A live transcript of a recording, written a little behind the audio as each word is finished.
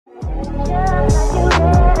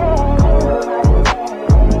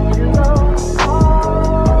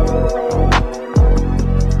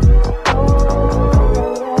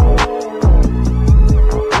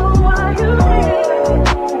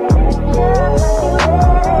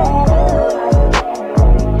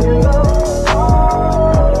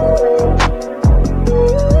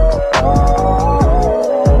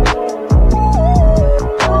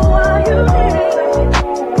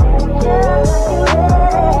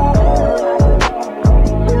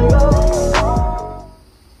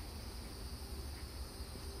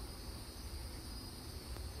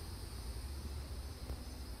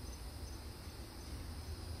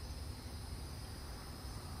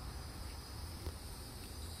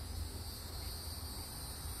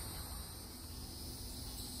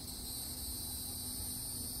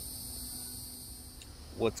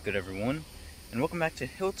What's good, everyone, and welcome back to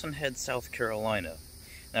Hilton Head, South Carolina.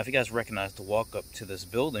 Now, if you guys recognize the walk up to this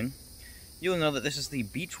building, you'll know that this is the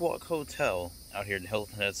Beachwalk Hotel out here in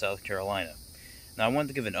Hilton Head, South Carolina. Now, I wanted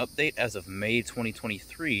to give an update as of May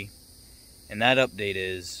 2023, and that update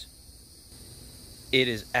is, it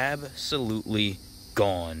is absolutely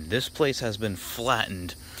gone. This place has been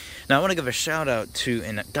flattened. Now, I want to give a shout out to,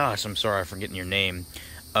 and gosh, I'm sorry for forgetting your name,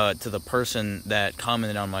 to the person that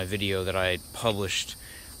commented on my video that I published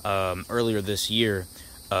earlier this year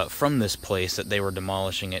from this place that they were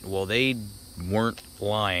demolishing it. Well, they weren't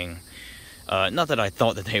lying. Not that I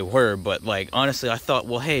thought that they were, but like honestly I thought,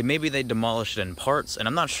 well, hey, maybe they demolished it in parts, and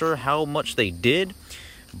I'm not sure how much they did,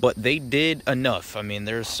 but they did enough. I mean,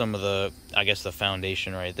 there's some of the, I guess, the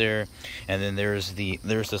foundation right there, and then there's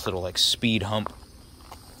this little like speed hump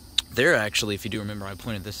there. Actually, if you do remember, I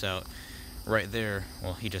pointed this out right there.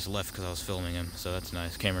 Well, he just left because I was filming him, so that's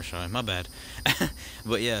nice. Camera shy, my bad.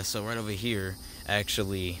 But yeah, so right over here,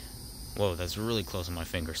 actually, whoa, that's really close on my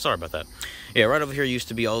finger. Sorry about that. Yeah, right over here used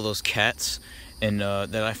to be all those cats and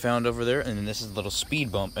that I found over there, and then this is a little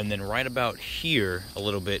speed bump, and then right about here a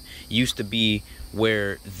little bit used to be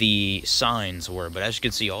where the signs were, but as you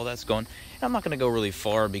can see, all that's gone. And I'm not going to go really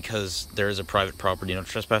far because there is a private property no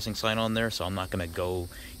trespassing sign on there, so I'm not going to go,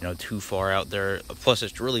 you know, too far out there. Plus,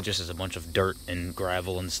 it's really just a bunch of dirt and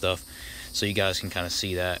gravel and stuff, so you guys can kind of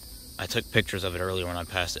see that. I took pictures of it earlier when I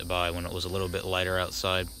passed it by when it was a little bit lighter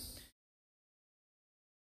outside.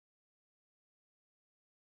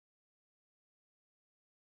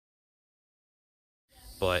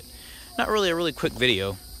 But not really a really quick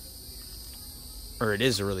video, or it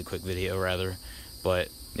is a really quick video rather, but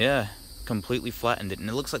yeah, completely flattened it, and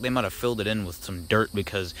it looks like they might have filled it in with some dirt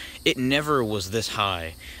because it never was this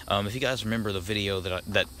high. If you guys remember the video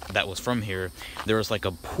that was from here, there was like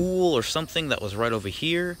a pool or something that was right over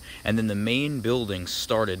here, and then the main building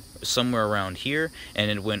started somewhere around here,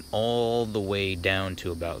 and it went all the way down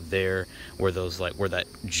to about there, where those, like, where that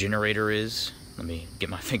generator is. Let me get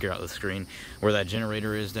my finger out of the screen. Where that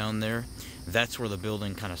generator is down there, that's where the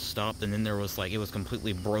building kind of stopped, and then there was like, it was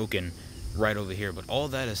completely broken right over here, but all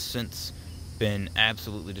that has since been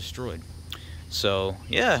absolutely destroyed. So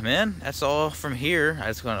yeah, man, that's all from here. I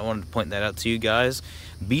just kind of wanted to point that out to you guys.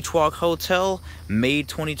 Beachwalk Hotel, May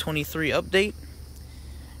 2023 update.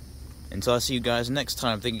 Until I see you guys next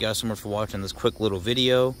time, thank you guys so much for watching this quick little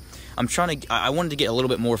video. I wanted to get a little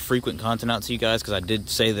bit more frequent content out to you guys, because I did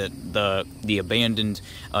say that the abandoned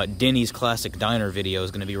Denny's Classic Diner video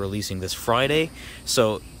is going to be releasing this Friday.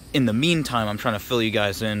 So in the meantime, I'm trying to fill you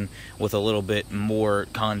guys in with a little bit more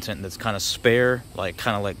content that's kind of spare, like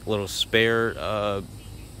little spare,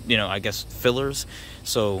 you know, I guess fillers.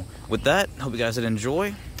 So with that, hope you guys did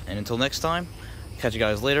enjoy, and until next time, catch you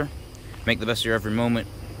guys later. Make the best of your every moment.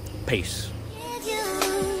 Peace. Kid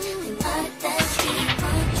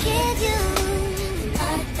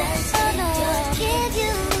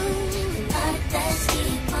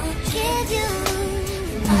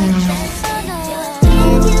you.